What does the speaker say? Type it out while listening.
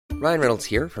Ryan Reynolds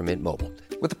here from Mint Mobile.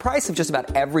 With the price of just about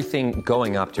everything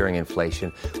going up during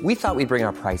inflation, we thought we'd bring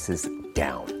our prices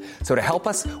down. So to help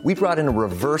us, we brought in a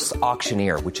reverse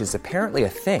auctioneer, which is apparently a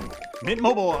thing. Mint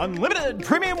Mobile Unlimited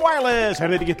Premium Wireless. How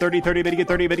to get 30, 30, bit to get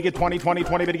 30, bit to get 20, 20,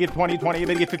 20, bit to get 20, 20,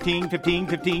 bit to get 15, 15,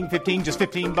 15, 15, just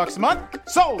 $15 a month?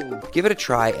 Sold! Give it a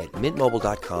try at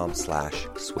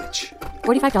mintmobile.com/switch.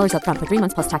 $45 up front for 3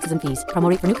 months plus taxes and fees. Promo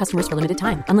rate for new customers for limited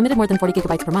time. Unlimited more than 40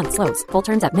 gigabytes per month. Slows full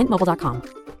terms at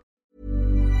mintmobile.com.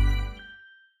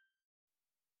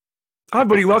 Hi,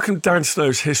 everybody. Welcome to Dan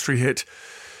Snow's History Hit.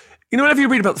 You know, whenever you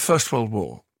read about the First World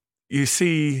War, you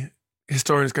see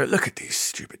historians go, look at these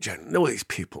stupid generals, all these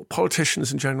people,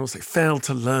 politicians and generals, they failed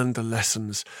to learn the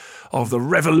lessons of the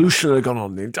revolution that had gone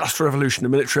on, the Industrial Revolution, the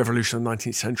Military Revolution of the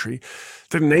 19th century,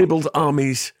 that enabled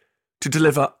armies to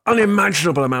deliver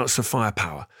unimaginable amounts of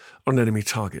firepower on enemy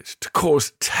targets, to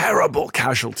cause terrible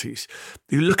casualties.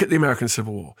 You look at the American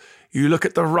Civil War, you look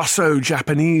at the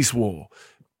Russo-Japanese War,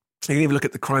 you can even look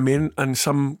at the Crimean and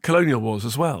some colonial wars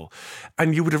as well.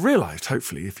 And you would have realised,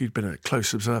 hopefully, if you'd been a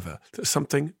close observer, that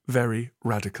something very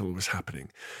radical was happening.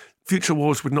 Future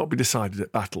wars would not be decided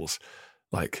at battles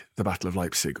like the Battle of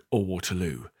Leipzig or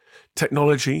Waterloo.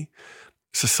 Technology,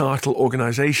 societal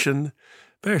organisation,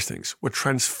 various things were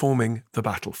transforming the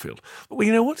battlefield. But well,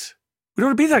 you know what? We don't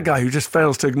want to be that guy who just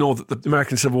fails to ignore that the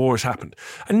American Civil War has happened.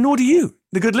 And nor do you,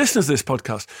 the good listeners of this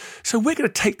podcast. So we're going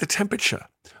to take the temperature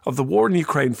of the war in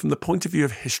Ukraine from the point of view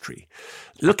of history,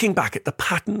 looking back at the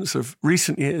patterns of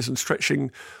recent years and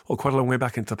stretching quite a long way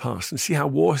back into the past, and see how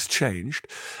war has changed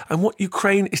and what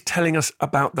Ukraine is telling us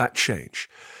about that change.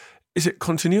 Is it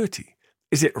continuity?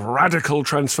 Is it radical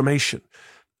transformation?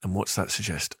 And what's that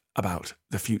suggest about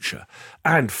the future?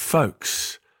 And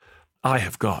folks, I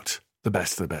have got the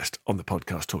best of the best on the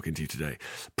podcast talking to you today.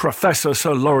 Professor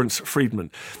Sir Lawrence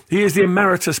Freedman. He is the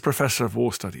Emeritus Professor of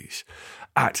War Studies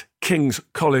at King's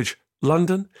College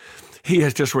London. He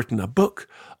has just written a book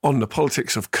on the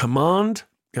politics of command.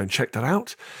 Go and check that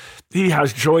out. He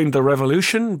has joined the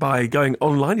revolution by going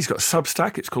online. He's got a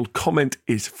Substack. It's called Comment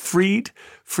is Freed.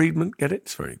 Freedman, get it?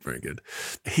 It's very, very good.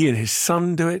 He and his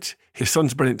son do it. His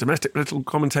son's a brilliant domestic political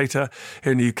commentator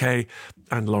here in the UK.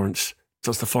 And Lawrence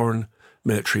does the foreign,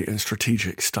 military and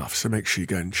strategic stuff. So make sure you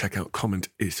go and check out Comment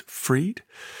is Freed.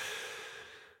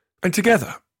 And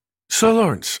together, Sir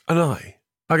Lawrence and I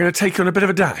are going to take you on a bit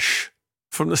of a dash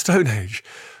from the Stone Age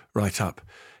right up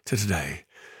to today.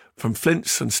 From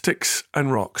flints and sticks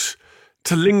and rocks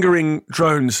to lingering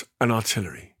drones and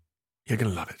artillery. You're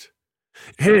going to love it.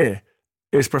 Here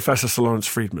is Professor Sir Lawrence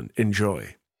Freedman.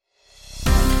 Enjoy.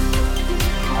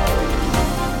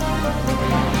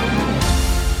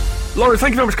 Lawrence,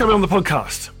 thank you very much for coming on the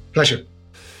podcast. Pleasure.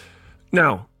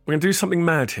 Now, we're going to do something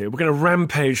mad here. We're going to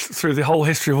rampage through the whole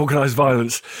history of organised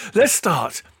violence. Let's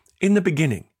start in the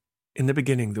beginning. In the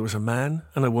beginning, there was a man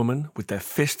and a woman with their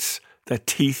fists, their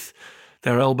teeth,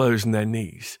 their elbows and their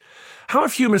knees. How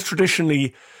have humans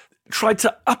traditionally tried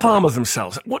to up-armour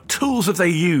themselves? What tools have they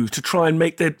used to try and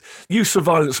make their use of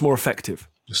violence more effective?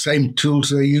 The same tools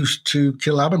they used to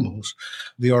kill animals.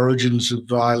 The origins of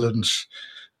violence,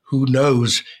 who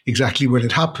knows exactly when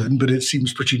it happened, but it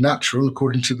seems pretty natural.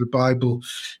 According to the Bible,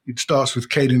 it starts with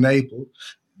Cain and Abel.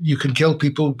 You can kill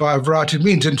people by a variety of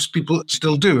means, and people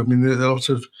still do. I mean, a lot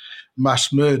of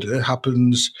mass murder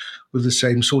happens with the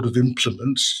same sort of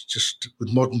implements, just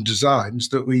with modern designs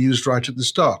that we used right at the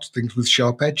start, things with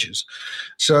sharp edges.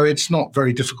 So it's not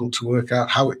very difficult to work out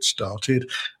how it started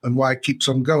and why it keeps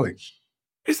on going.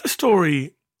 Is the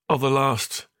story of the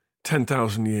last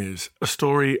 10,000 years a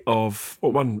story of,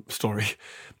 well, one story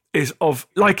is of,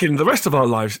 like in the rest of our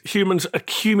lives, humans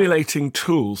accumulating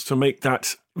tools to make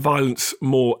that violence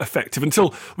more effective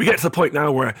until we get to the point now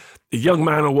where a young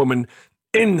man or woman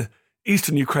in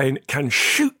eastern Ukraine can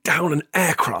shoot down an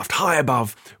aircraft high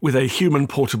above with a human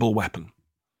portable weapon?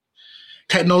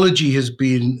 Technology has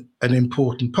been an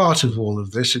important part of all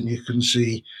of this, and you can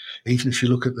see, even if you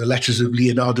look at the letters of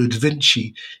Leonardo da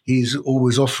Vinci, he's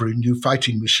always offering new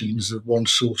fighting machines of one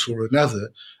sort or another.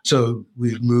 So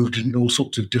we've moved in all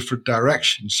sorts of different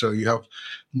directions. So you have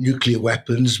nuclear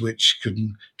weapons, which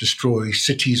can destroy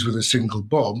cities with a single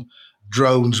bomb,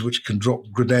 drones, which can drop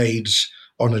grenades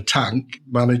on a tank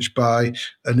managed by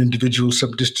an individual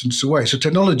some distance away. So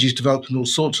technology is developed in all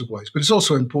sorts of ways, but it's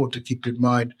also important to keep in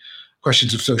mind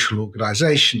questions of social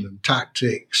organization and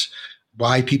tactics,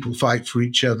 why people fight for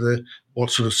each other, what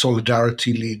sort of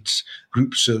solidarity leads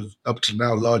groups of, up to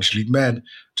now, largely men,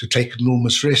 to take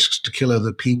enormous risks to kill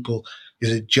other people.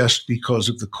 Is it just because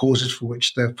of the causes for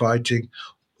which they're fighting,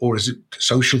 or is it a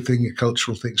social thing, a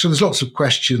cultural thing? So there's lots of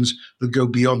questions that go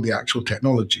beyond the actual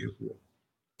technology of war.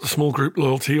 small group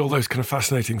loyalty, all those kind of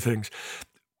fascinating things.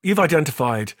 You've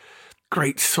identified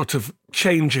great sort of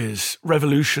changes,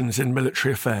 revolutions in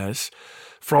military affairs,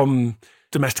 from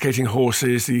domesticating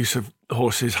horses, the use of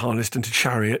horses harnessed into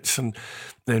chariots, and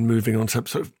then moving on to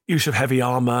sort of use of heavy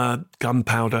armour,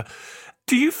 gunpowder.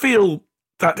 Do you feel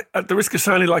that, at the risk of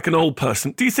sounding like an old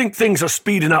person, do you think things are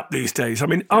speeding up these days? I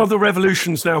mean, are the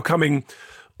revolutions now coming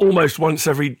almost once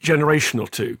every generation or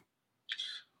two?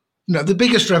 No, the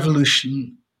biggest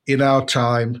revolution in our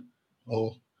time,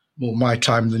 or more my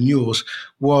time than yours,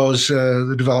 was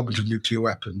the development of nuclear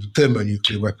weapons,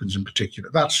 thermonuclear weapons in particular.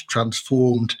 That's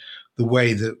transformed the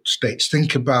way that states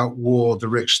think about war, the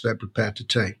risks they're prepared to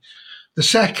take. The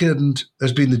second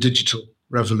has been the digital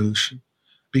revolution,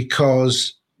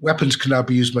 because weapons can now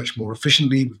be used much more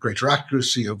efficiently with greater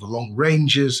accuracy over long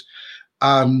ranges,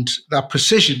 and that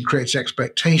precision creates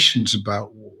expectations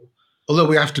about war. Although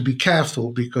we have to be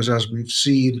careful, because as we've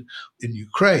seen in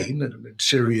Ukraine and in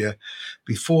Syria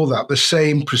before that, the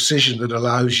same precision that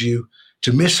allows you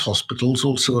to miss hospitals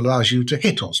also allows you to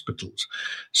hit hospitals.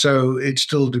 So it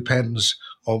still depends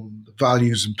on the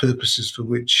values and purposes for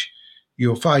which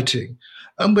you're fighting.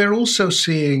 And we're also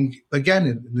seeing, again,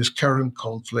 in this current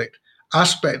conflict,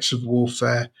 aspects of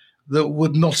warfare that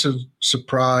would not have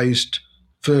surprised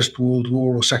First World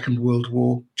War or Second World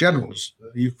War generals.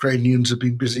 The Ukrainians have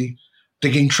been busy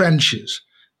digging trenches.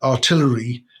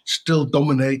 Artillery still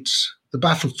dominates the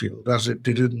battlefield, as it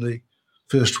did in the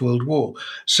First World War.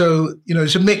 So,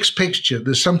 it's a mixed picture.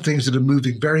 There's some things that are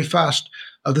moving very fast,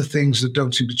 other things that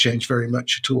don't seem to change very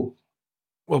much at all.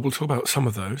 Well, we'll talk about some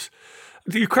of those.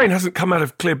 The Ukraine hasn't come out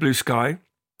of clear blue sky.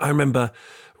 I remember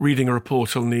reading a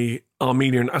report on the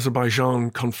Armenia and Azerbaijan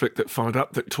conflict that fired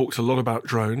up that talked a lot about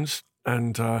drones.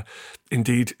 And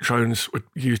indeed, drones were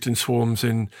used in swarms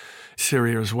in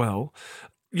Syria as well.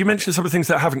 You mentioned some of the things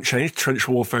that haven't changed, trench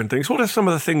warfare and things. What are some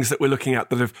of the things that we're looking at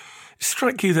that have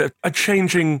struck you that are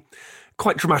changing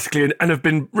quite dramatically and have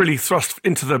been really thrust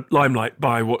into the limelight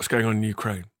by what's going on in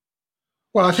Ukraine?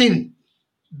 Well, I think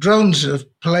drones have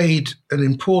played an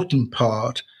important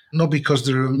part, not because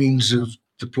they're a means of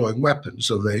deploying weapons,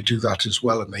 so they do that as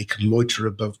well and they can loiter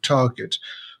above targets,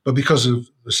 but because of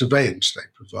the surveillance they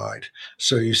provide.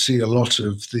 So you see a lot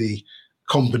of the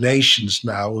combinations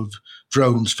now of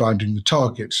drones finding the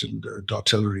targets and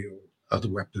artillery or other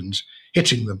weapons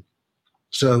hitting them.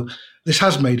 So this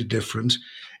has made a difference.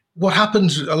 What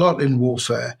happens a lot in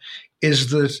warfare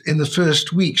is that in the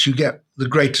first weeks you get the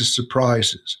greatest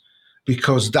surprises,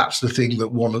 because that's the thing that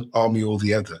one army or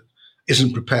the other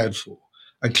isn't prepared for.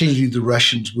 And clearly the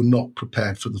Russians were not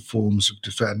prepared for the forms of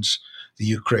defense the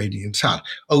Ukrainians had.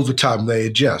 Over time, they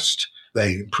adjust.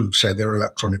 They improve, say, their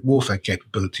electronic warfare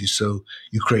capabilities, so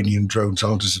Ukrainian drones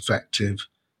aren't as effective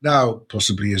now,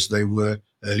 possibly, as they were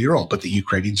earlier on. But the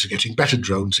Ukrainians are getting better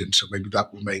drones in, so maybe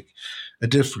that will make a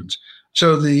difference.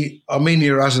 So the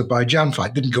Armenia-Azerbaijan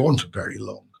fight didn't go on for very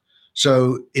long.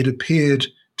 So it appeared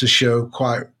to show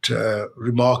quite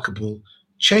remarkable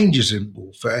changes in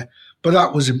warfare, but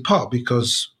that was in part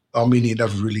because Armenia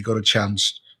never really got a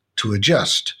chance to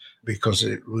adjust, because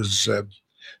it was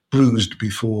bruised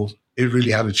before it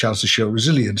really had a chance to show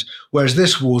resilience. Whereas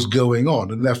this war's going on,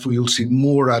 and therefore you'll see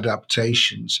more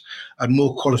adaptations and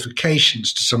more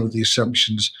qualifications to some of the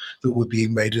assumptions that were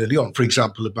being made early on. For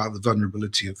example, about the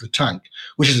vulnerability of the tank,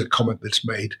 which is a comment that's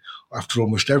made after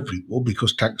almost every war,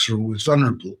 because tanks are always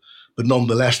vulnerable. But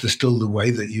nonetheless, there's still the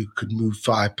way that you could move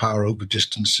firepower over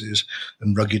distances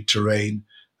and rugged terrain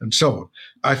and so on.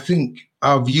 I think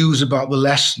our views about the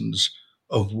lessons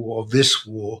of this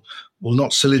war will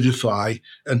not solidify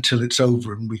until it's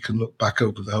over and we can look back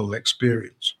over the whole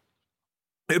experience.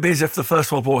 It would be as if the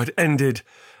First World War had ended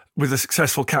with the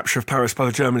successful capture of Paris by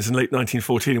the Germans in late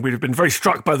 1914. We'd have been very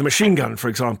struck by the machine gun, for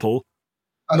example.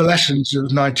 And the lessons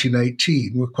of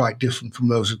 1918 were quite different from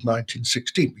those of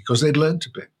 1916 because they'd learned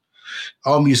a bit.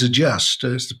 Armies adjust.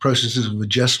 It's the processes of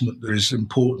adjustment that is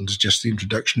important as just the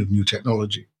introduction of new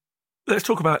technology. Let's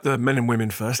talk about the men and women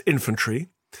first, infantry.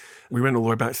 We went all the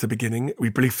way back to the beginning. We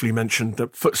briefly mentioned the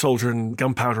foot soldier and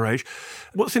gunpowder age.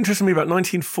 What's interesting to me about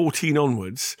 1914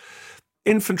 onwards,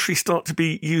 infantry start to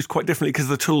be used quite differently because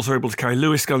the tools are able to carry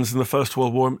Lewis guns in the First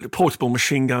World War, portable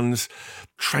machine guns,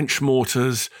 trench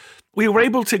mortars. We were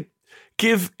able to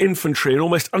give infantry an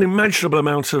almost unimaginable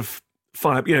amount of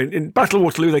fire. You know, in Battle of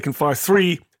Waterloo, they can fire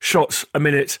 3 shots a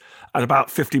minute at about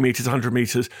 50 metres, 100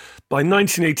 metres. By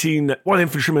 1918, one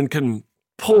infantryman can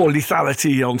pour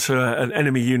lethality onto an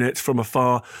enemy unit from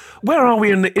afar. Where are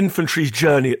we in the infantry's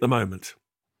journey at the moment?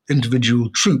 Individual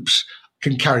troops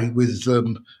can carry with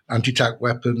them anti-tank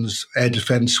weapons, air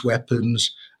defence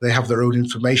weapons, They have their own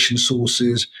information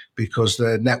sources because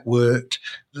they're networked.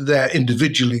 They're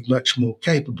individually much more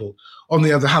capable. On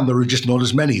the other hand, there are just not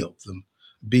as many of them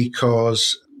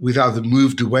because we've either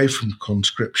moved away from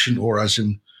conscription or, as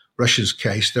in Russia's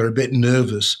case, they're a bit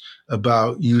nervous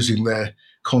about using their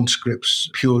conscripts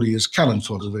purely as cannon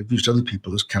fodder. They've used other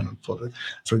people as cannon fodder.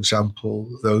 For example,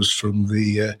 those from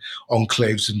the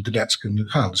enclaves in Donetsk and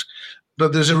Luhansk.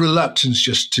 But there's a reluctance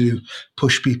just to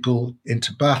push people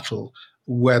into battle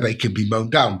where they can be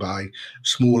mown down by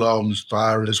small arms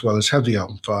fire as well as heavy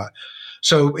arm fire.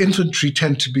 So infantry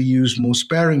tend to be used more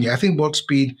sparingly. I think what's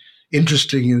been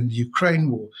interesting in the Ukraine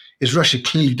war is Russia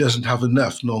clearly doesn't have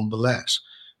enough nonetheless,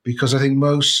 because I think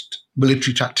most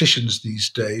military tacticians these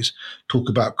days talk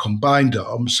about combined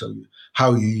arms, so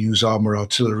how you use armor,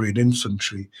 artillery, and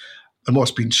infantry. And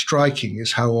what's been striking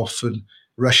is how often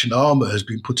Russian armor has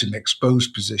been put in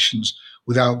exposed positions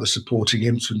without the supporting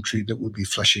infantry that would be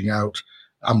fleshing out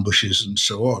ambushes and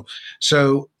so on.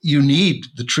 So you need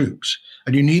the troops,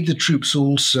 and you need the troops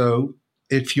also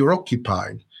if you're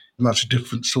occupying, and that's a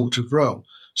different sort of role.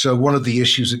 So one of the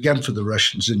issues, again, for the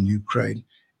Russians in Ukraine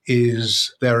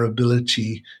is their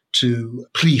ability to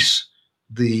police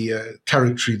the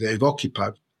territory they've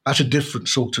occupied. That's a different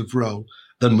sort of role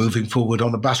than moving forward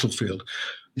on a battlefield.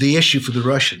 The issue for the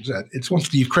Russians, it's one for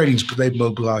the Ukrainians, but they've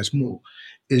mobilized more,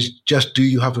 is just do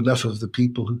you have enough of the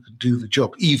people who can do the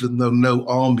job, even though no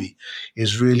army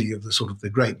is really of the sort of the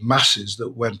great masses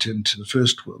that went into the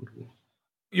First World War.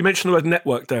 You mentioned the word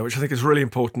network there, which I think is really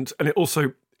important, and it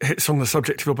also hits on the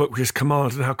subject of your book, which is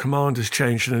command, and how command has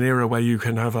changed in an era where you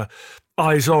can have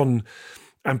eyes on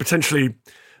and potentially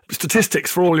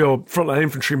statistics for all your frontline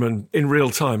infantrymen in real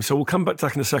time. So we'll come back to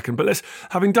that in a second. But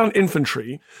having done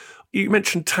infantry, you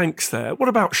mentioned tanks there. What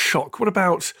about shock? What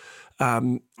about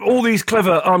all these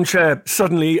clever armchair,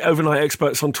 suddenly overnight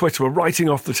experts on Twitter were writing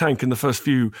off the tank in the first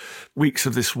few weeks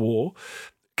of this war?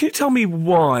 Can you tell me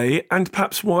why, and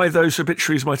perhaps why those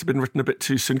obituaries might have been written a bit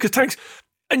too soon? Because tanks,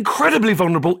 incredibly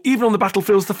vulnerable, even on the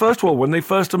battlefields of the First World War when they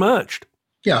first emerged.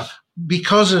 Yeah,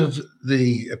 because of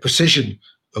the precision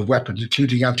of weapons,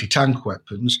 including anti-tank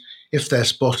weapons, if they're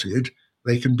spotted,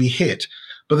 they can be hit.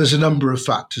 But there's a number of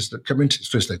factors that come into this.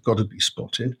 First, they've got to be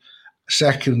spotted.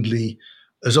 Secondly,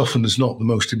 as often as not, the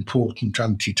most important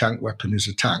anti-tank weapon is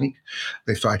a tank.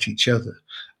 They fight each other.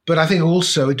 But I think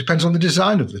also it depends on the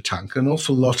design of the tank. An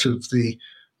awful lot of the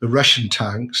Russian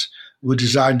tanks were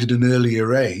designed at an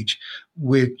earlier age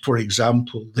with, for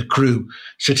example, the crew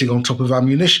sitting on top of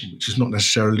ammunition, which is not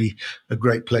necessarily a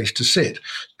great place to sit.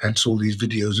 Hence all these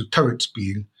videos of turrets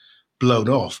being blown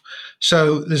off.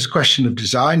 So there's a question of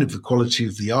design, of the quality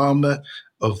of the armor,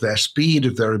 of their speed,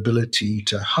 of their ability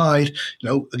to hide.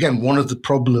 Again, one of the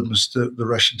problems that the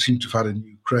Russians seem to have had in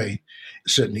Ukraine,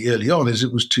 certainly early on, is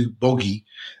it was too boggy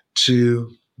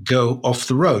to go off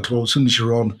the road. Well, as soon as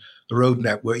you're on the road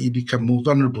network, you become more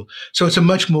vulnerable. So it's a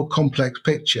much more complex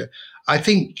picture. I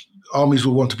think armies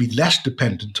will want to be less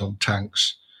dependent on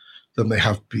tanks than they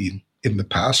have been in the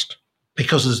past,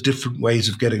 because there's different ways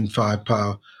of getting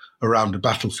firepower around a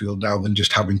battlefield now than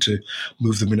just having to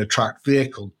move them in a tracked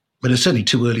vehicle. But it's certainly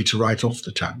too early to write off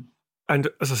the tank. And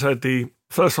as I said, the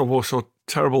First World War saw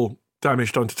terrible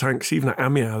damage done to tanks. Even at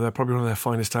Amiens, they're probably one of their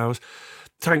finest hours.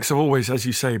 Tanks have always, as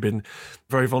you say, been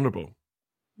very vulnerable.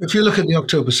 If you look at the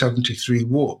October 73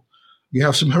 war, you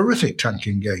have some horrific tank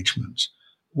engagements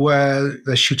where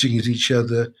they're shooting at each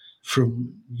other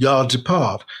from yards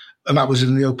apart. And that was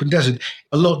in the open desert.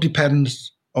 A lot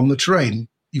depends on the terrain.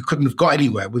 You couldn't have got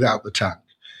anywhere without the tank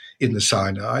in the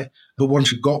Sinai. But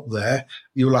once you got there,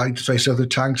 you were likely to face other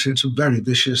tanks in some very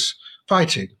vicious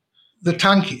fighting. The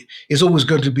tank is always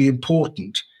going to be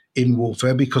important in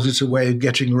warfare because it's a way of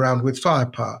getting around with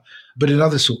firepower. But in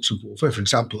other sorts of warfare, for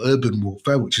example, urban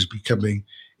warfare, which is becoming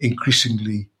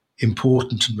increasingly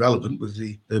important and relevant with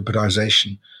the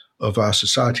urbanization of our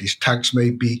societies, tanks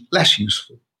may be less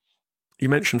useful. You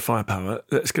mentioned firepower.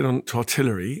 Let's get on to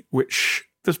artillery, which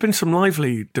there's been some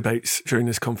lively debates during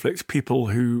this conflict. People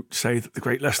who say that the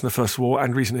great lesson of the First War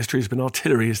and recent history has been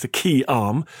artillery is the key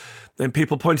arm. Then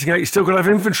people pointing out you still got to have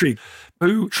infantry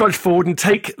who trudge forward and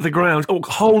take the ground or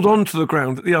hold on to the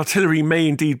ground that the artillery may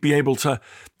indeed be able to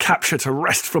capture, to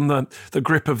wrest from the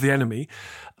grip of the enemy.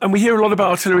 And we hear a lot about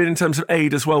artillery in terms of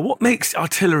aid as well. What makes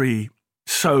artillery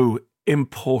so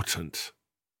important?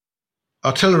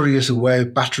 Artillery is a way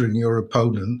of battering your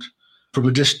opponent from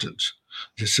a distance.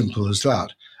 It's as simple as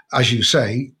that. As you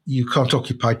say, you can't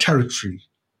occupy territory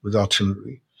with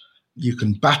artillery. You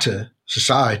can batter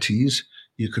societies,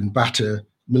 you can batter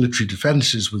military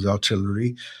defences with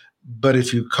artillery, but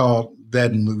if you can't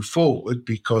then move forward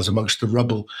because amongst the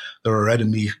rubble there are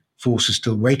enemy forces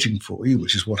still waiting for you,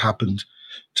 which is what happened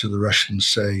to the Russians,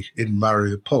 say, in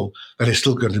Mariupol, then it's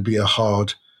still going to be a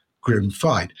hard, grim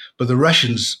fight. But the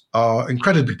Russians are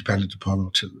incredibly dependent upon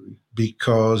artillery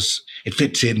because it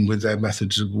fits in with their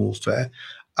methods of warfare.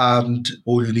 And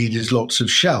all you need is lots of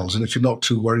shells. And if you're not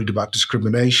too worried about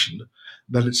discrimination,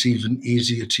 then it's even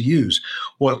easier to use.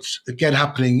 What's, again,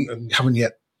 happening, and we haven't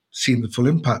yet seen the full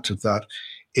impact of that,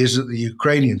 is that the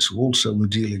Ukrainians, who also were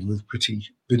dealing with pretty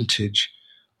vintage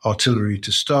artillery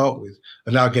to start with,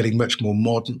 are now getting much more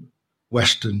modern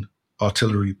Western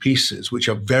artillery pieces, which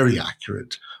are very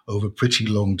accurate over pretty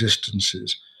long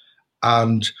distances.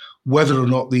 And whether or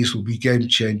not these will be game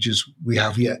changers, we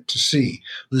have yet to see.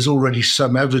 There's already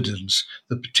some evidence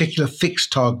that particular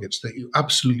fixed targets that you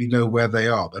absolutely know where they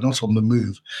are, they're not on the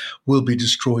move, will be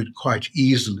destroyed quite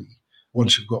easily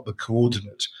once you've got the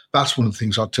coordinates. That's one of the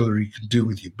things artillery can do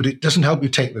with you, but it doesn't help you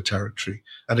take the territory.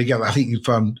 And again, I think you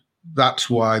found that's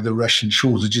why the Russian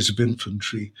shortages of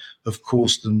infantry have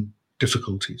caused them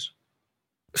difficulties.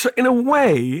 So in a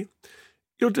way,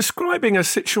 you're describing a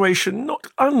situation not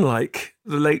unlike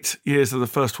the late years of the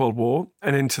First World War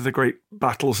and into the great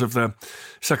battles of the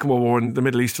Second World War and the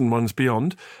Middle Eastern ones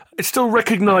beyond. It's still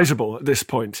recognisable at this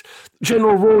point.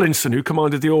 General Rawlinson, who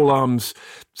commanded the all-arms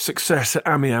success at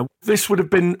Amiens, this would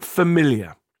have been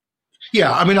familiar.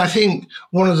 Yeah, I mean, I think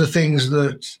one of the things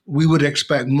that we would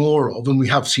expect more of, and we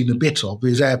have seen a bit of,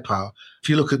 is air power. If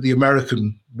you look at the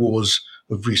American wars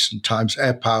of recent times,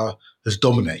 air power has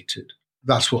dominated.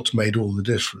 That's what's made all the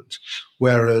difference.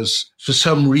 Whereas for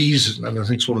some reason, and I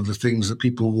think it's one of the things that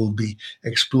people will be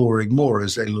exploring more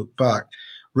as they look back,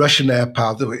 Russian air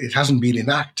power, though it hasn't been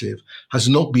inactive, has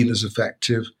not been as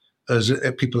effective as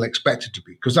people expect it to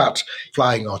be, because that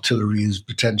flying artillery is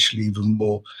potentially even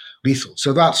more lethal.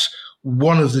 So that's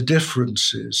one of the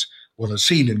differences one has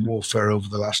seen in warfare over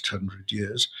the last 100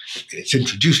 years. It's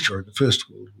introduced during the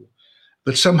First World War,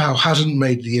 but somehow hasn't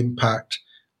made the impact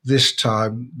this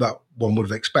time that one would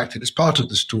have expected. It's part of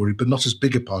the story, but not as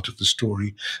big a part of the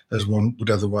story as one would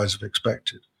otherwise have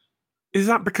expected. Is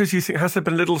that because you think, has there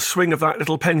been a little swing of that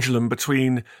little pendulum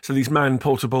between these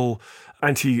man-portable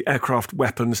anti-aircraft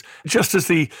weapons, just as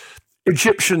the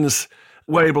Egyptians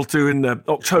were able to in the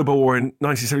October War in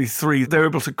 1973, they were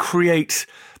able to create,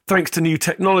 thanks to new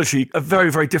technology, a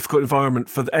very, very difficult environment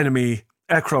for the enemy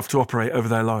aircraft to operate over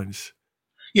their lines?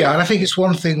 Yeah, and I think it's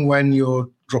one thing when you're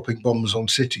dropping bombs on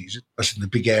cities, as in the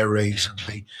big air raids of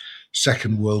the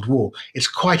Second World War. It's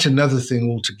quite another thing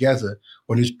altogether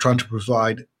when you're trying to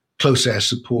provide close air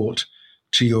support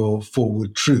to your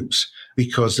forward troops,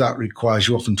 because that requires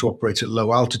you often to operate at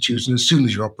low altitudes. And as soon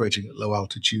as you're operating at low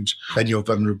altitudes, then you're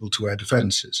vulnerable to air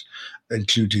defences,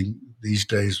 including these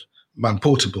days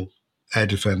man-portable air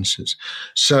defences.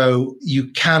 So you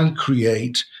can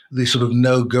create these sort of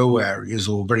no-go areas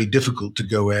or very difficult to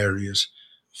go areas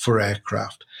for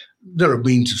aircraft. There are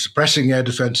means of suppressing air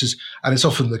defences, and it's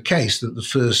often the case that the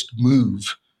first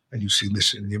move, and you've seen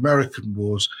this in the American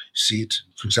wars, you see it,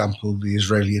 for example, the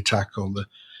Israeli attack on the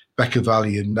Bekaa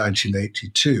Valley in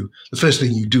 1982, the first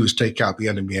thing you do is take out the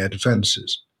enemy air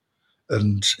defences.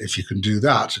 And if you can do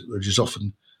that, which is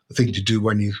often the thing to do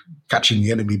when you're catching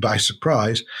the enemy by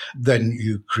surprise, then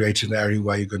you create an area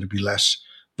where you're going to be less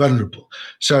vulnerable.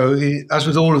 So as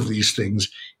with all of these things,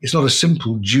 it's not a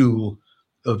simple duel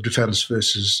of defence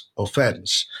versus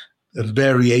offence. And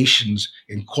variations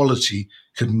in quality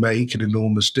can make an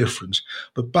enormous difference.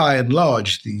 But by and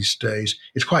large these days,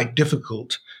 it's quite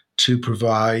difficult to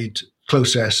provide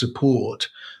close air support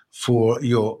for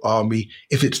your army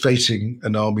if it's facing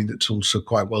an army that's also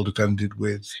quite well defended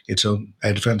with its own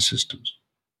air defence systems.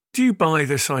 Do you buy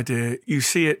this idea? You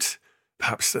see it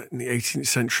perhaps in the 18th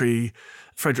century,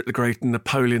 Frederick the Great and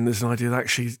Napoleon, there's an idea that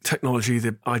actually technology,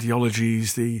 the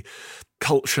ideologies, the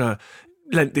culture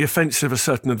lent the offensive a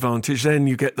certain advantage. Then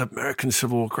you get the American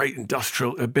Civil War, great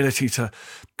industrial ability to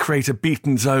create a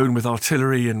beaten zone with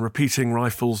artillery and repeating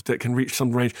rifles that can reach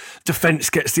some range. Defence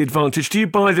gets the advantage. Do you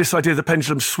buy this idea the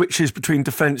pendulum switches between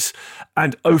defence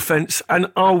and offence? And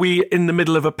are we in the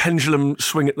middle of a pendulum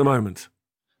swing at the moment?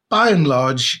 By and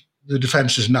large, the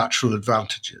defence has natural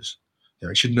advantages.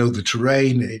 It should know the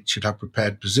terrain, it should have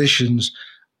prepared positions.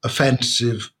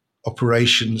 Offensive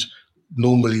operations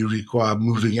normally require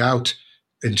moving out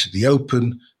into the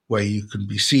open where you can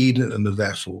be seen and are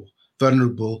therefore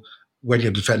vulnerable. When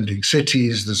you're defending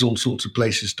cities, there's all sorts of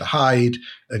places to hide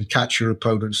and catch your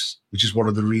opponents, which is one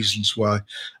of the reasons why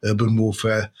urban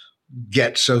warfare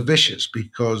gets so vicious,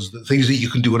 because the things that you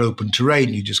can do in open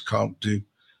terrain, you just can't do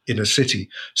in a city.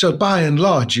 So by and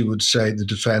large, you would say the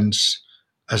defense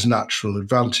has natural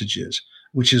advantages,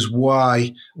 which is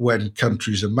why when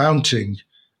countries are mounting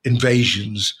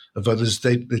invasions of others,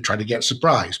 they try to get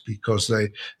surprised because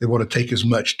they want to take as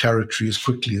much territory as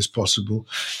quickly as possible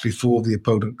before the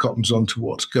opponent cottons on to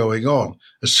what's going on.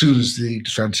 As soon as the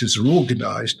defenses are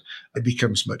organized, it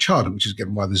becomes much harder, which is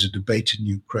again why there's a debate in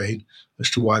Ukraine as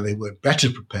to why they weren't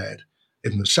better prepared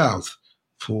in the south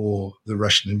for the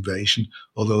Russian invasion,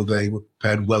 although they were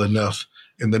prepared well enough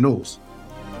in the north.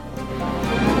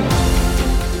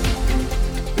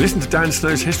 Listen to Dan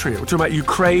Snow's History. We're talking about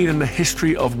Ukraine and the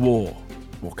history of war.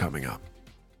 More coming up.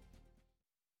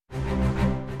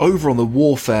 Over on the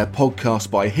Warfare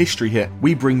podcast by History Hit,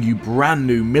 we bring you brand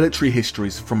new military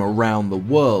histories from around the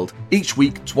world. Each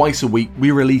week, twice a week,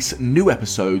 we release new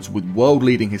episodes with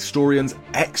world-leading historians,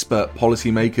 expert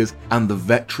policymakers, and the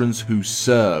veterans who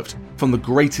served. From the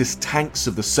greatest tanks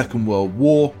of the Second World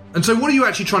War. And so what are you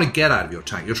actually trying to get out of your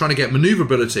tank? You're trying to get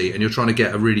manoeuvrability and you're trying to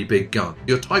get a really big gun.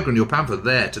 Your Tiger and your Panther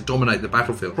there to dominate the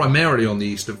battlefield, primarily on the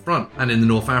Eastern Front and in the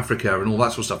North Africa and all that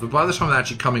sort of stuff. But by the time they're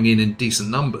actually coming in decent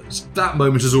numbers, that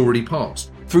moment has already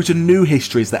passed. Through to new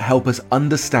histories that help us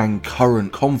understand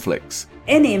current conflicts.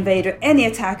 Any invader, any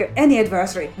attacker, any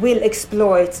adversary will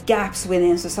exploit gaps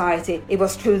within society. It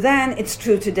was true then, it's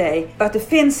true today. But the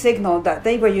Finns signaled that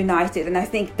they were united, and I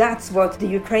think that's what the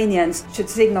Ukrainians should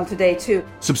signal today too.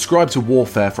 Subscribe to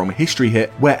Warfare from History Hit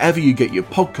wherever you get your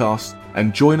podcasts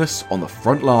and join us on the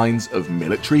front lines of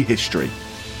military history.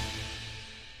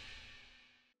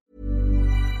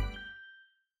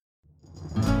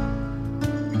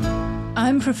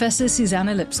 I'm Professor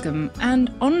Susanna Lipscomb,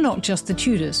 and on Not Just the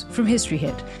Tudors from History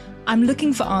Hit, I'm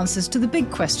looking for answers to the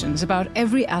big questions about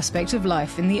every aspect of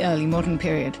life in the early modern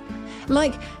period.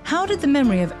 Like, how did the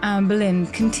memory of Anne Boleyn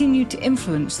continue to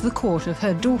influence the court of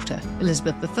her daughter,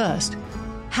 Elizabeth I?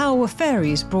 How were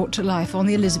fairies brought to life on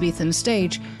the Elizabethan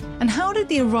stage? And how did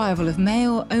the arrival of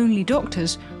male-only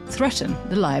doctors threaten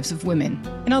the lives of women?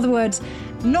 In other words,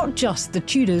 not just the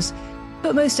Tudors,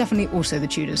 but most definitely also the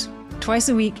Tudors. Twice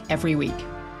a week, every week.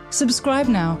 Subscribe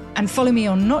now and follow me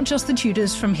on Not Just the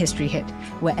Tudors from History Hit,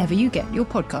 wherever you get your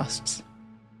podcasts.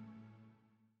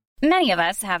 Many of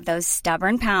us have those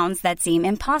stubborn pounds that seem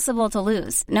impossible to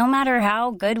lose, no matter how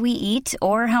good we eat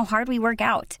or how hard we work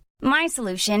out. My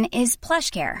solution is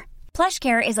PlushCare.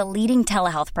 PlushCare is a leading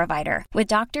telehealth provider with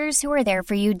doctors who are there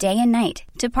for you day and night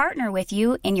to partner with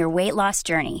you in your weight loss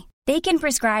journey. They can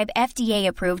prescribe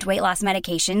FDA-approved weight loss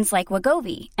medications like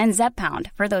Wegovy and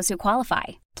Zepbound for those who qualify.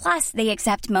 Plus, they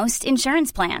accept most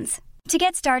insurance plans. To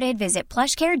get started, visit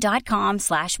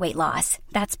plushcare.com/weightloss.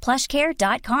 That's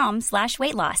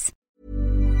plushcare.com/weightloss.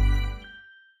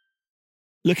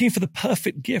 Looking for the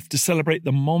perfect gift to celebrate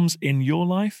the moms in your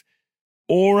life?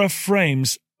 Aura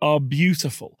frames are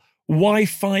beautiful,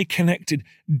 Wi-Fi connected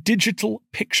digital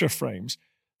picture frames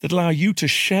that allow you to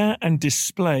share and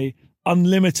display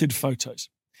unlimited photos.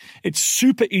 It's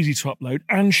super easy to upload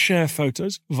and share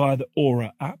photos via the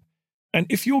Aura app. And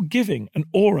if you're giving an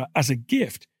Aura as a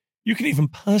gift, you can even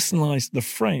personalize the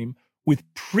frame with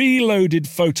preloaded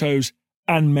photos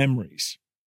and memories.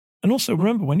 And also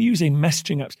remember, when using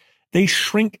messaging apps, they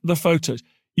shrink the photos.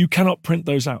 You cannot print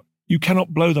those out. You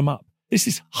cannot blow them up. This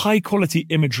is high quality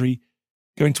imagery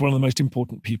going to one of the most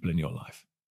important people in your life.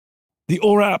 The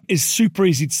Aura app is super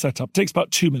easy to set up. It takes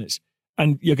about 2 minutes.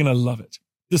 And you're going to love it.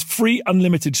 There's free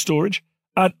unlimited storage,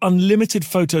 add unlimited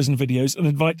photos and videos, and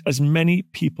invite as many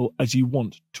people as you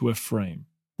want to a frame.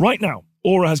 Right now,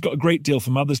 Aura has got a great deal for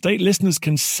Mother's Day. Listeners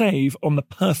can save on the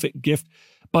perfect gift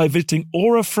by visiting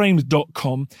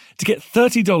auraframes.com to get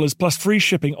 $30 plus free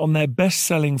shipping on their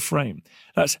best-selling frame.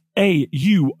 That's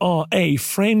AURA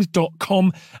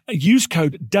frames.com. Use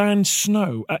code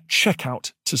DANSNOW at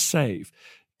checkout to save.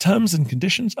 Terms and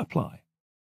conditions apply.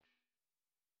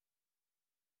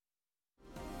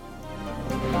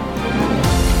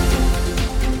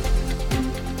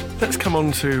 Let's come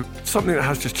on to something that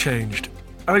has just changed.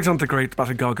 Alexander the Great,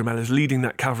 Battle of Gargamel, is leading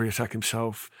that cavalry attack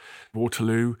himself.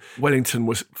 Waterloo. Wellington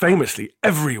was famously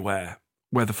everywhere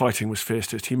where the fighting was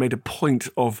fiercest. He made a point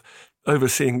of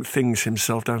overseeing things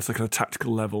himself down to the kind of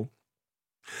tactical level.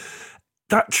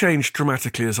 That changed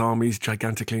dramatically as armies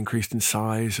gigantically increased in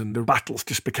size and the battles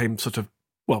just became sort of,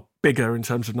 bigger in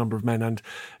terms of number of men and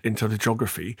in terms of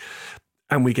geography.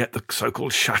 And we get the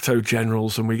so-called chateau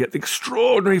generals, and we get the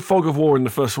extraordinary fog of war in the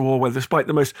First War, where despite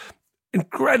the most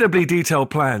incredibly detailed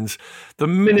plans, the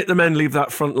minute the men leave that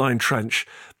frontline trench,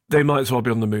 they might as well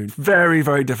be on the moon. Very,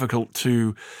 very difficult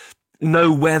to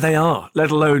know where they are,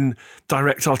 let alone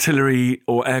direct artillery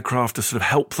or aircraft to sort of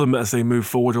help them as they move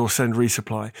forward or send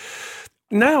resupply.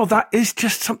 Now that is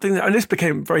just something that, and this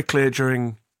became very clear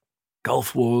during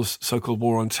Gulf Wars, so-called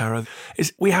war on terror,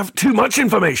 is we have too much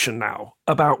information now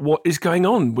about what is going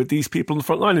on with these people on the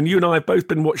front line. And you and I have both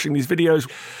been watching these videos.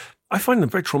 I find them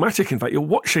very traumatic. In fact, you're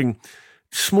watching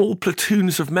small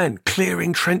platoons of men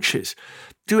clearing trenches,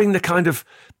 doing the kind of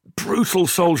brutal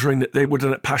soldiering that they would have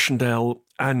done at Passchendaele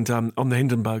and on the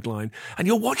Hindenburg line. And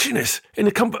you're watching this in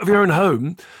the comfort of your own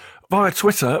home via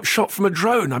Twitter, shot from a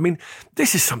drone. I mean,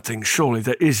 this is something surely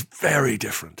that is very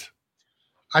different.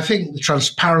 I think the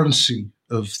transparency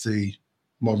of the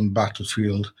modern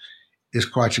battlefield is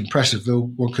quite impressive,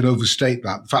 though one can overstate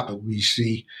that. The fact that we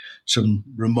see some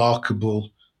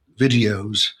remarkable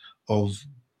videos of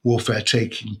warfare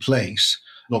taking place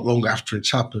not long after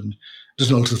it's happened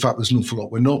doesn't alter the fact there's an awful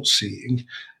lot we're not seeing.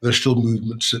 There's still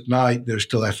movements at night, there's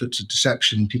still efforts at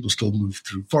deception, people still move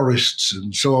through forests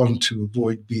and so on to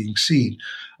avoid being seen.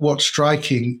 What's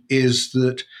striking is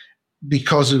that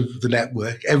because of the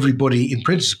network, everybody in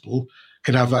principle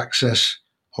can have access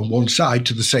on one side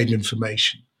to the same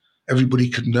information. Everybody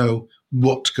can know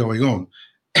what's going on.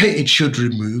 It should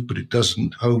remove, but it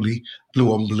doesn't, wholly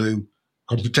blue on blue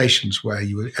confrontations where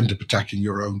you end up attacking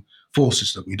your own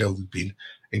forces. That we know there have been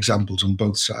examples on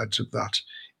both sides of that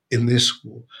in this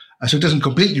war. So it doesn't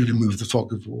completely remove the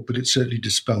fog of war, but it certainly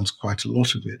dispels quite a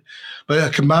lot of it. But a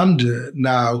commander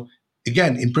now,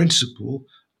 again, in principle,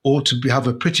 ought to have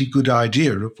a pretty good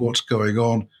idea of what's going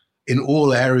on in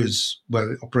all areas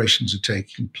where operations are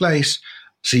taking place,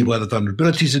 see where the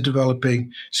vulnerabilities are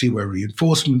developing, see where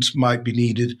reinforcements might be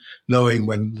needed, knowing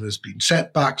when there's been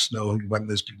setbacks, knowing when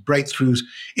there's been breakthroughs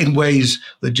in ways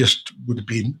that just would have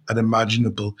been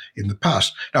unimaginable in the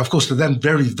past. Now, of course, they're then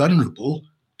very vulnerable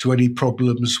to any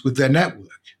problems with their network.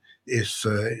 If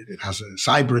it has a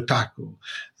cyber attack or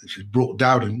if it's brought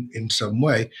down in some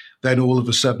way, then all of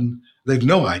a sudden they've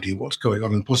no idea what's going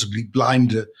on and possibly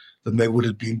blinder than they would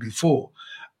have been before.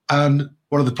 And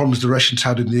one of the problems the Russians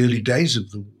had in the early days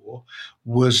of the war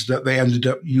was that they ended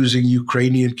up using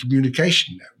Ukrainian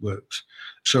communication networks.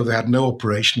 So they had no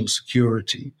operational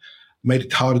security, made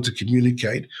it harder to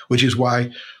communicate, which is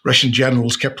why Russian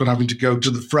generals kept on having to go to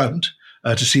the front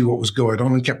to see what was going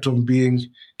on and kept on being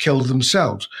killed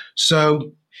themselves.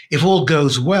 So if all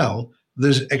goes well,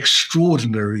 there's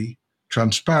extraordinary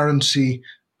transparency,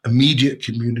 immediate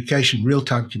communication,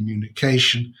 real-time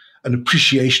communication, an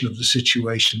appreciation of the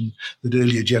situation that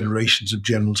earlier generations of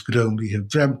generals could only have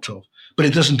dreamt of. But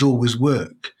it doesn't always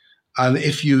work. And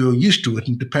if you're used to it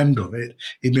and depend on it,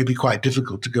 it may be quite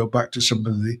difficult to go back to some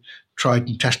of the tried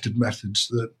and tested methods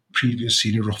that previous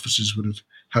senior officers would have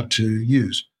had to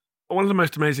use. One of the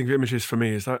most amazing images for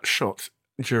me is that shot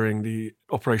during the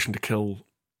operation to kill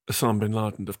Osama bin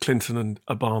Laden of Clinton and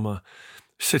Obama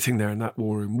sitting there in that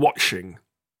war room watching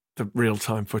the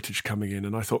real-time footage coming in.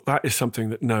 And I thought that is something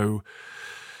that no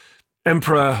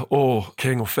emperor or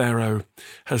king or pharaoh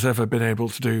has ever been able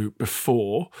to do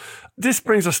before. This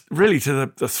brings us really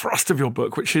to the thrust of your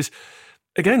book, which is,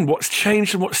 again, what's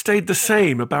changed and what stayed the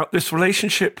same about this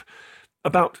relationship,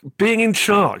 about being in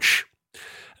charge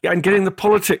and getting the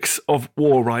politics of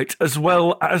war right, as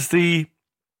well as the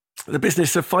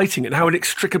business of fighting and how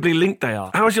inextricably linked they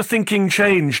are. How has your thinking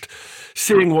changed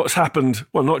seeing what's happened,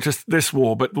 well, not just this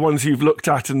war, but the ones you've looked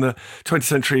at in the 20th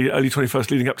century, early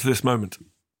 21st, leading up to this moment?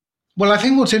 Well, I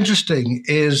think what's interesting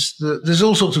is that there's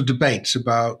all sorts of debates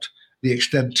about the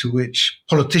extent to which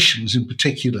politicians in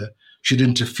particular should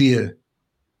interfere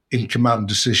in command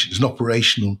decisions and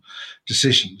operational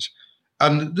decisions.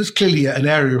 And there's clearly an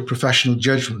area of professional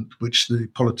judgment which the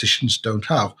politicians don't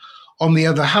have. On the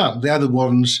other hand, they're the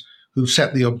ones who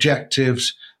set the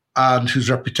objectives and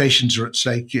whose reputations are at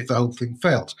stake if the whole thing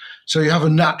fails. So you have a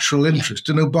natural interest.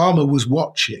 And Obama was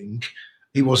watching.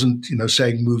 He wasn't,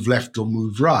 saying move left or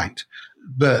move right,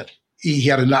 but he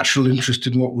had a natural interest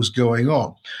in what was going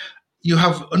on. You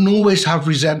have and always have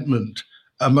resentment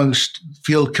amongst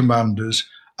field commanders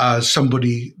as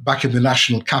somebody back in the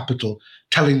national capital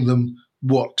telling them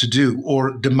what to do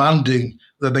or demanding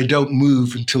that they don't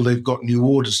move until they've got new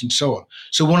orders and so on.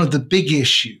 So one of the big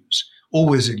issues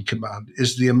always in command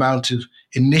is the amount of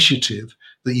initiative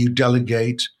that you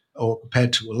delegate or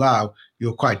prepared to allow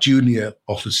your quite junior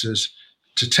officers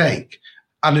to take.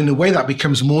 And in a way that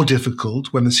becomes more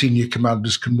difficult when the senior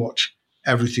commanders can watch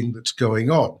everything that's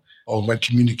going on or when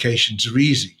communications are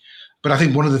easy. But I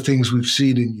think one of the things we've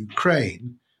seen in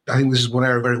Ukraine, I think this is one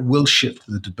area where it will shift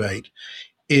the debate,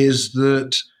 is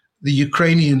that the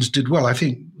Ukrainians did well, I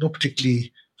think, not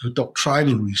particularly for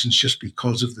doctrinal reasons, just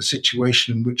because of the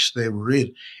situation in which they were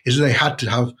in, is they had to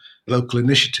have local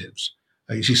initiatives.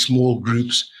 You see small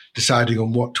groups deciding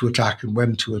on what to attack and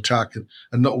when to attack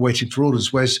and not waiting for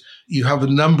orders, whereas you have a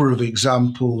number of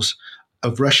examples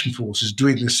of Russian forces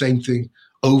doing the same thing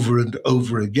over and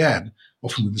over again,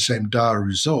 often with the same dire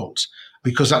results,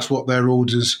 because that's what their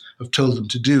orders have told them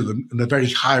to do. And in a very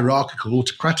hierarchical,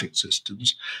 autocratic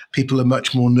systems, people are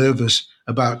much more nervous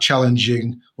about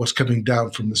challenging what's coming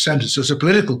down from the center. So it's a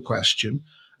political question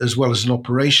as well as an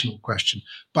operational question.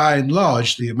 By and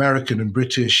large, the American and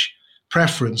British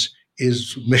preference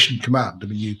is mission command. I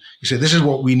mean, you say, this is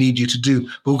what we need you to do,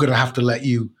 but we're going to have to let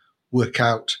you work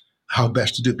out how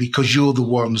best to do it because you're the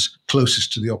ones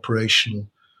closest to the operational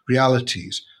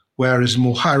realities. Whereas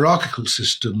more hierarchical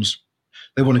systems,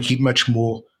 they want to keep much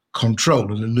more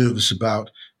control and are nervous about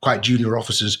quite junior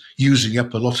officers using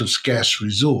up a lot of scarce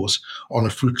resource on a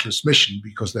fruitless mission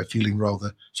because they're feeling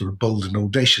rather sort of bold and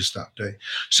audacious that day.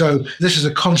 So this is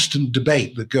a constant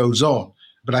debate that goes on.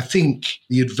 But I think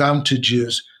the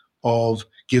advantages of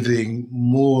giving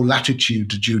more latitude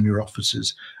to junior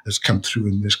officers has come through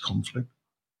in this conflict.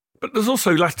 But there's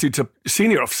also latitude to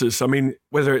senior officers. I mean,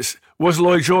 whether it's, was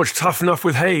Lloyd George tough enough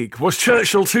with Haig? Was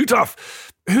Churchill too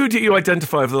tough? Who do you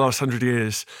identify over the last 100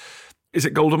 years? Is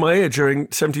it Golda Meir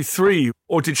during 73?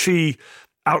 Or did she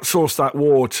outsource that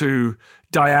war to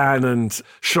Diane and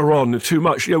Sharon too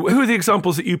much? You know, who are the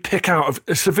examples that you pick out of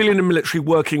a civilian and military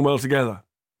working well together?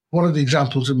 One of the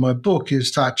examples in my book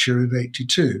is Thatcher in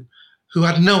 82, who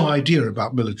had no idea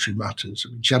about military matters.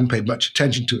 I mean, she hadn't paid much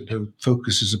attention to it. Her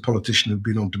focus as a politician had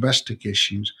been on domestic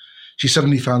issues. She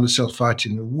suddenly found herself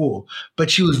fighting a war, but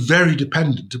she was very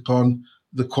dependent upon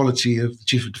the quality of the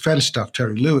Chief of Defence Staff,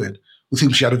 Terry Lewin, with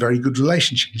whom she had a very good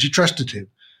relationship. She trusted him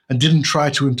and didn't try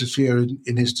to interfere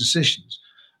in his decisions.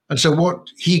 And so what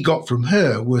he got from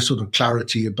her was sort of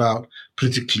clarity about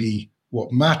politically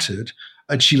what mattered,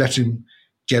 and she let him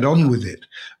get on with it.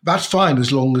 That's fine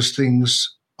as long as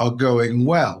things are going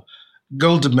well.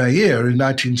 Golda Meir in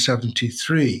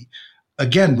 1973,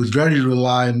 again, was very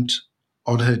reliant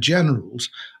on her generals.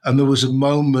 And there was a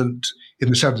moment in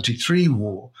the 73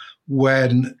 war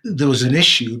when there was an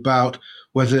issue about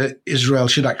whether Israel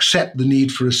should accept the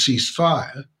need for a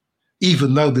ceasefire,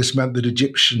 even though this meant that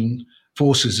Egyptian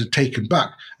forces had taken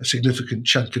back a significant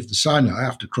chunk of the Sinai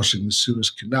after crossing the Suez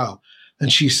Canal.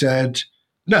 And she said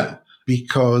no,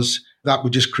 because that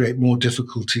would just create more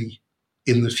difficulty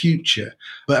in the future.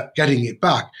 But getting it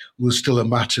back was still a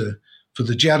matter for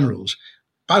the generals.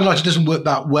 By and large, it doesn't work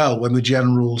that well when the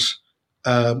generals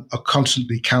are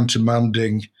constantly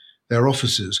countermanding their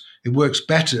officers. It works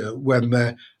better when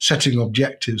they're setting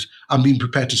objectives and being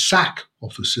prepared to sack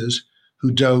officers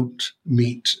who don't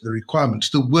meet the requirements.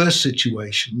 The worst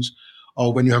situations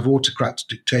are when you have autocrats,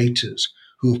 dictators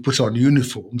who have put on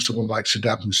uniforms, someone like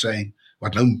Saddam Hussein, who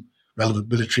had no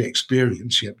relevant military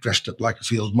experience, yet dressed up like a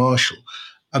field marshal,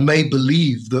 and they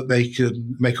believe that they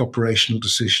can make operational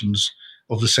decisions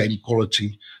of the same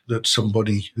quality that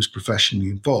somebody who's professionally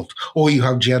involved. Or you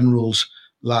have generals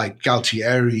like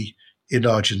Galtieri in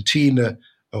Argentina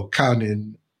or Khan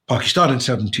in Pakistan in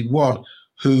 71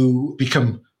 who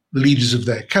become the leaders of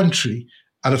their country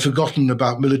and have forgotten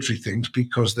about military things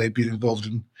because they've been involved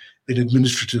in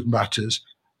administrative matters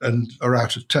and are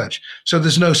out of touch. So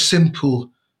there's no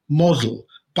simple model.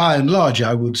 By and large,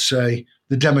 I would say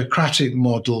the democratic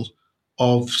model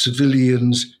of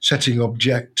civilians setting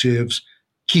objectives,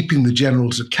 keeping the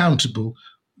generals accountable,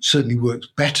 certainly works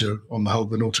better on the whole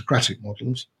than autocratic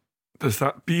models. There's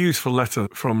that beautiful letter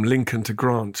from Lincoln to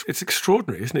Grant. It's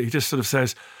extraordinary, isn't it? He just sort of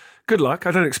says, good luck,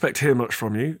 I don't expect to hear much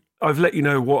from you. I've let you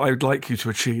know what I would like you to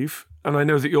achieve, and I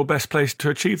know that you're best placed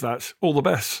to achieve that. All the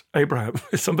best, Abraham.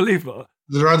 It's unbelievable.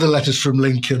 There are other letters from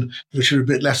Lincoln which are a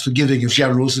bit less forgiving of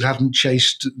generals that hadn't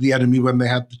chased the enemy when they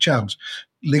had the chance.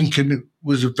 Lincoln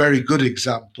was a very good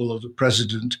example of a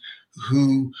president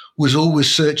who was always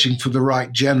searching for the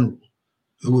right general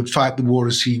who would fight the war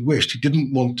as he wished. He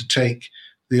didn't want to take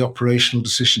the operational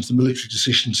decisions, the military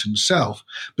decisions himself,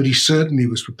 but he certainly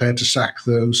was prepared to sack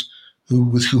those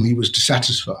with whom he was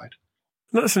dissatisfied.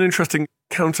 That's an interesting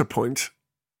counterpoint.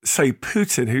 Say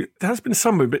Putin, who there has been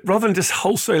some movement, rather than just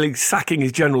wholesaling sacking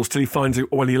his generals till he finds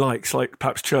one he likes, like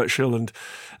perhaps Churchill and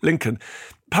Lincoln,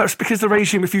 perhaps because the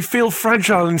regime, if you feel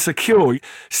fragile and secure,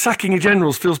 sacking your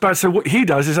generals feels bad. So what he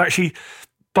does is actually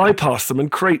bypass them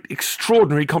and create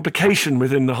extraordinary complication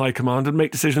within the high command and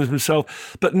make decisions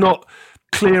himself, but not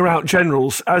clear out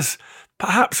generals as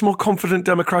perhaps more confident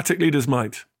democratic leaders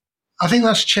might. I think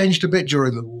that's changed a bit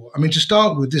during the war. I mean, to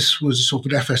start with, this was a sort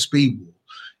of an FSB war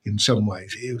in some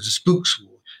ways. It was a spooks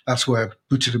war. That's where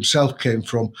Putin himself came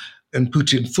from. And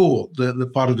Putin thought that the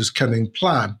part of his cunning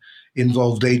plan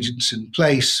involved agents in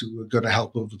place who were going to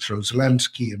help overthrow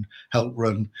Zelensky and help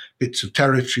run bits of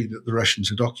territory that the Russians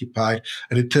had occupied.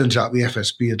 And it turns out the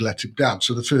FSB had let him down.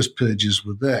 So the first purges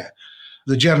were there.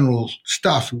 The general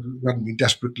staff, who hadn't been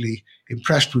desperately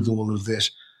impressed with all of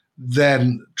this,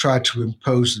 then tried to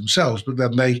impose themselves, but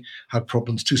then they had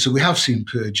problems too. So we have seen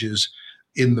purges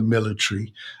in the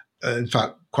military, in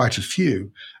fact, quite a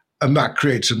few. And that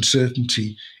creates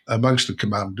uncertainty amongst the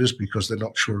commanders because they're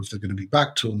not sure if they're going to be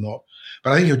backed or not.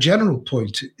 But I think your general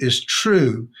point is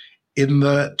true in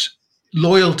that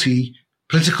loyalty,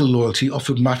 political loyalty,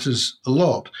 often matters a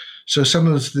lot. So some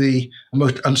of the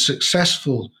most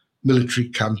unsuccessful military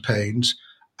campaigns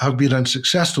have been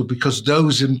unsuccessful because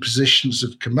those in positions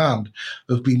of command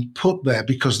have been put there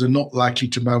because they're not likely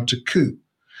to mount a coup.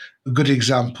 A good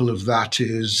example of that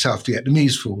is South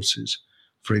Vietnamese forces.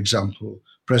 For example,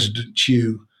 President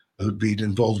Thieu, who had been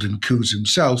involved in coups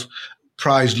himself,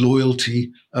 prized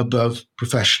loyalty above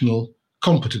professional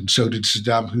competence. So did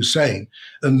Saddam Hussein.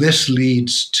 And this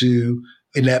leads to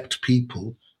inept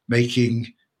people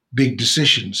making big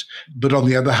decisions. But on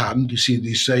the other hand, you see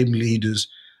these same leaders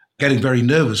getting very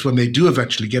nervous when they do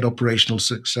eventually get operational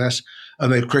success,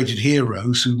 and they've created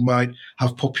heroes who might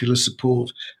have popular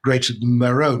support greater than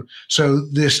their own. So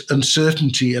this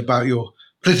uncertainty about your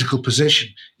political position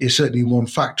is certainly one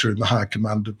factor in the high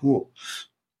command of war.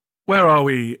 Where are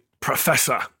we,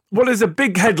 Professor? What is a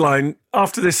big headline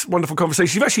after this wonderful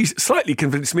conversation? You've actually slightly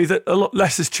convinced me that a lot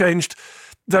less has changed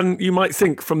than you might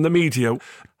think from the media.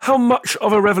 How much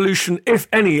of a revolution, if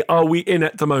any, are we in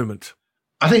at the moment?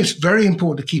 I think it's very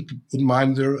important to keep in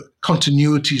mind there are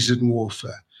continuities in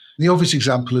warfare. The obvious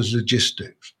example is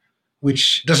logistics,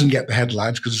 which doesn't get the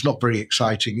headlines because it's not very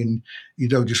exciting, and you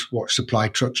don't just watch supply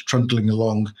trucks trundling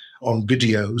along on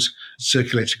videos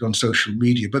circulating on social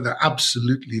media, but they're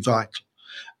absolutely vital.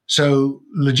 So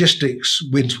logistics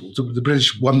wins. The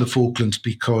British won the Falklands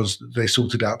because they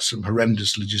sorted out some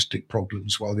horrendous logistic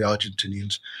problems while the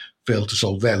Argentinians failed to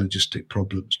solve their logistic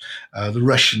problems. The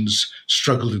Russians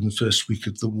struggled in the first week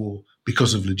of the war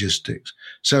because of logistics.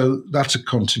 So that's a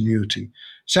continuity.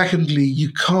 Secondly,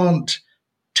 you can't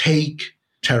take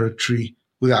territory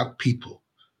without people.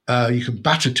 You can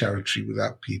batter territory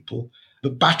without people,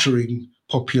 but battering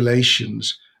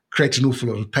populations creates an awful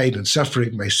lot of pain and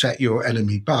suffering, may set your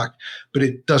enemy back, but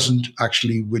it doesn't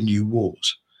actually win you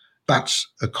wars. That's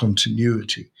a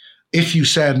continuity. If you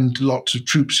send lots of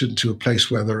troops into a place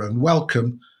where they're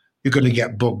unwelcome, you're going to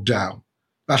get bogged down.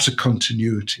 That's a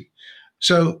continuity.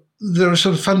 So there are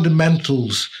sort of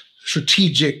fundamentals,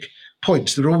 strategic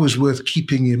points that are always worth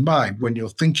keeping in mind when you're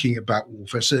thinking about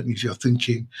warfare, certainly if you're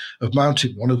thinking of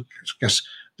mounting one. I guess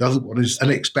the other one is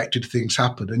unexpected things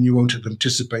happen and you won't have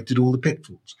anticipated all the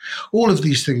pitfalls. All of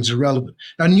these things are relevant.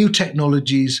 Now, new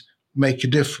technologies make a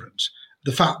difference.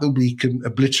 The fact that we can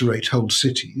obliterate whole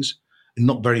cities in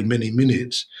not very many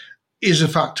minutes is a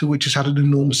factor which has had an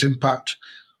enormous impact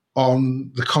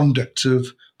on the conduct of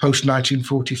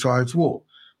post-1945 war,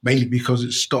 mainly because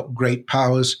it stopped great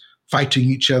powers fighting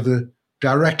each other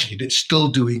directly. And it's still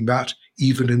doing that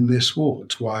even in this war.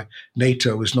 It's why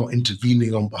NATO is not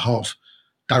intervening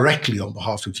directly on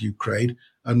behalf of Ukraine,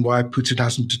 and why Putin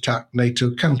hasn't attacked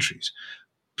NATO countries.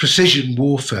 Precision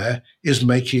warfare is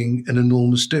making an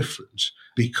enormous difference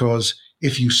because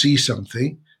if you see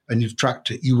something and you've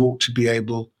tracked it, you ought to be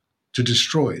able to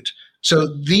destroy it. So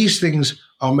these things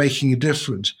are making a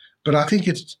difference. But I think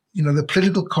it's, the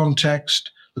political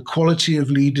context, the quality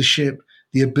of leadership,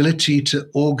 the ability to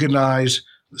organize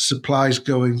supplies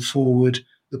going forward,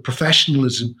 the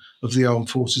professionalism of the armed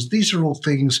forces. These are all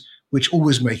things which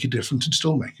always make a difference and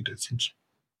still make a difference.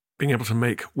 Being able to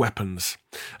make weapons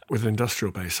with an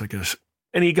industrial base, I guess.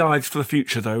 Any guides for the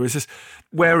future, though?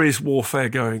 Where is warfare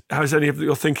going? Has any of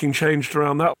your thinking changed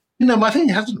around that? My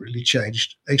thinking hasn't really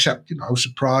changed, except, I was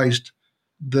surprised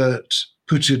that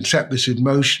Putin set this in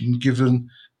motion, given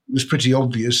it was pretty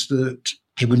obvious that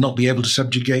he would not be able to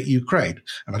subjugate Ukraine.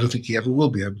 And I don't think he ever will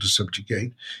be able to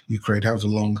subjugate Ukraine, however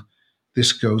long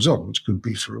this goes on, which could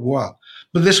be for a while.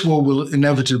 But this war will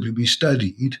inevitably be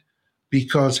studied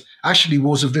because actually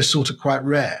wars of this sort are quite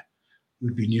rare.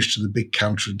 We've been used to the big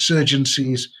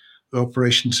counterinsurgencies, the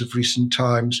operations of recent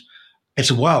times.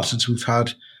 It's a while since we've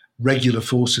had regular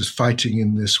forces fighting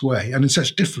in this way and in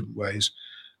such different ways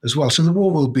as well. So the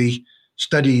war will be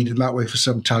studied in that way for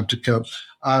some time to come.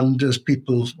 And as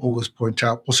people always point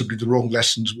out, possibly the wrong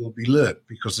lessons will be learned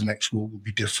because the next war will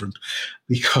be different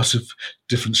because of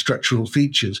different structural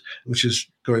features, which is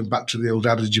going back to the old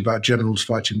adage about generals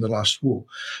fighting the last war.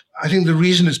 I think the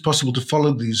reason it's possible to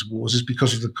follow these wars is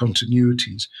because of the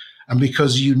continuities and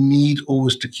because you need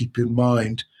always to keep in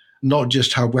mind not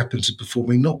just how weapons are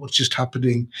performing, not what's just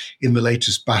happening in the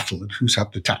latest battle and who's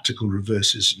had the tactical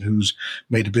reverses and who's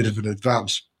made a bit of an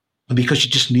advance. And because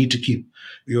you just need to keep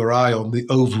your eye on the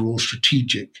overall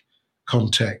strategic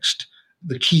context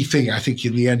The key thing, I think,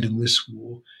 in the end in this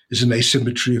war is an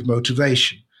asymmetry of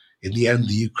motivation. In the end,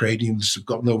 the Ukrainians have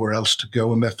got nowhere else to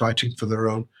go and they're fighting for their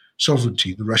own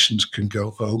sovereignty. The Russians can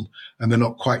go home and they're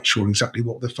not quite sure exactly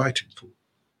what they're fighting for.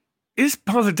 Is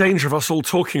part of the danger of us all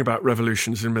talking about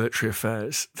revolutions in military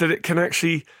affairs that it can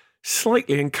actually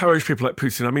slightly encourage people like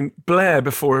Putin? I mean, Blair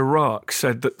before Iraq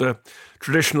said that the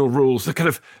traditional rules, the kind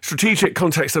of strategic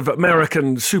context of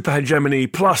American super hegemony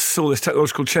plus all this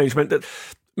technological change meant that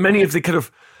many of the kind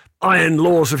of iron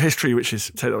laws of history, which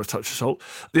is, take that with a touch of salt,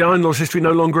 the iron laws of history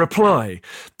no longer apply.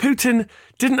 Putin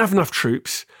didn't have enough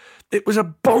troops. It was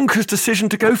a bonkers decision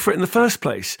to go for it in the first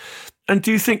place. And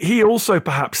do you think he also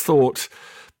perhaps thought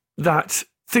that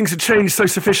things had changed so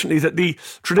sufficiently that the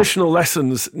traditional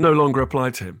lessons no longer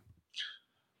applied to him?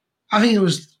 I think it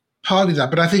was partly that,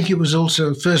 but I think it was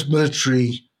also first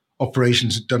military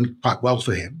operations had done quite well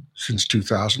for him since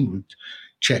 2000 with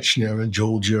Chechnya and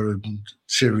Georgia and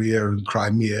Syria and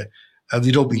Crimea.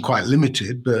 They'd all been quite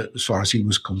limited, but as far as he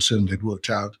was concerned, they'd worked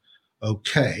out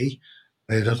okay.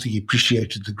 I don't think he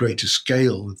appreciated the greater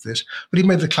scale of this, but he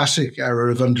made the classic error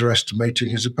of underestimating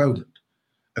his opponent.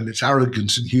 And it's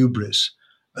arrogance and hubris,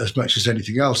 as much as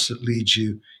anything else, that leads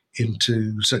you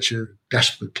into such a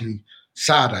desperately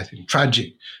sad, I think,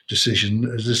 tragic decision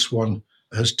as this one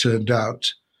has turned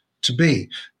out to be.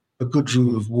 A good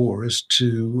rule of war is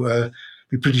to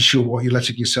be pretty sure what you're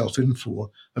letting yourself in for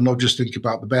and not just think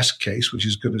about the best case, which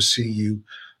is going to see you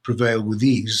prevail with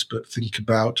ease, but think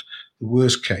about the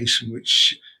worst case in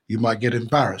which you might get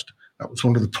embarrassed. That was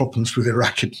one of the problems with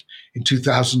Iraq in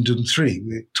 2003.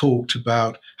 We talked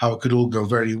about how it could all go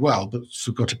very well, but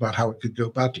forgot about how it could go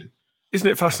badly. Isn't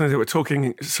it fascinating that we're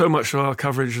talking so much of our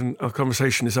coverage and our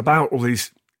conversation is about all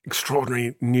these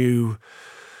extraordinary new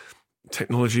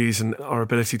technologies and our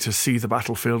ability to see the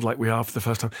battlefield like we are for the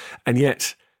first time. And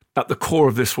yet, at the core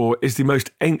of this war is the most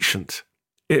ancient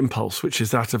impulse, which is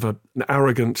that of an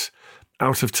arrogant,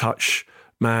 out-of-touch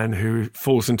man who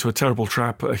falls into a terrible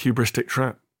trap, a hubristic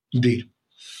trap. Indeed.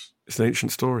 It's an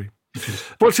ancient story.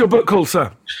 What's your book called,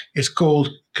 sir? It's called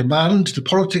Command, The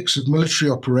Politics of Military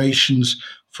Operations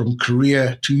from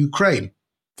Korea to Ukraine.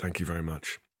 Thank you very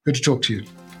much. Good to talk to you.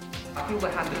 I feel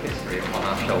the hand of history upon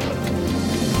our shoulders.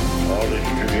 All this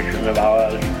tradition of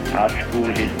ours, our school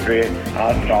history,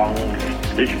 our songs,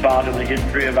 this part of the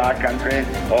history of our country,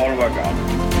 all were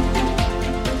gone.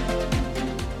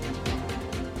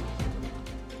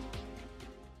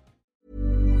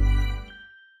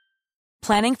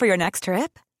 Planning for your next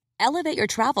trip? Elevate your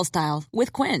travel style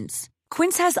with Quince.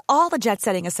 Quince has all the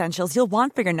jet-setting essentials you'll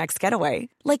want for your next getaway,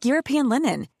 like European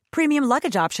linen, premium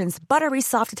luggage options, buttery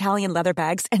soft Italian leather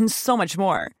bags, and so much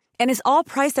more. And is all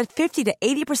priced at 50 to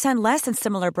 80% less than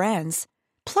similar brands.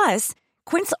 Plus,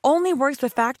 Quince only works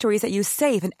with factories that use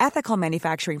safe and ethical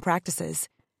manufacturing practices.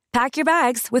 Pack your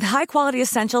bags with high-quality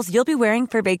essentials you'll be wearing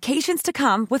for vacations to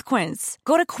come with Quince.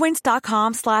 Go to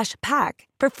quince.com/pack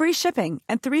for free shipping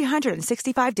and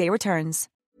 365-day returns.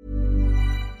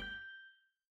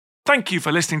 Thank you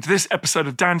for listening to this episode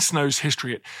of Dan Snow's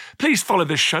History Hit. Please follow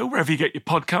this show wherever you get your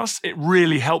podcasts. It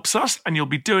really helps us, and you'll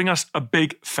be doing us a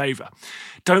big favour.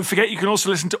 Don't forget, you can also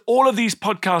listen to all of these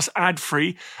podcasts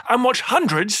ad-free and watch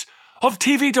hundreds of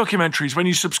TV documentaries when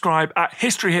you subscribe at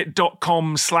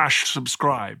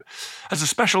historyhit.com/subscribe. As a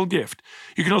special gift,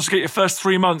 you can also get your first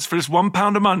 3 months for just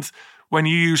 £1 a month when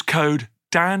you use code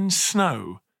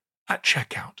DANSNOW at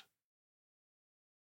checkout.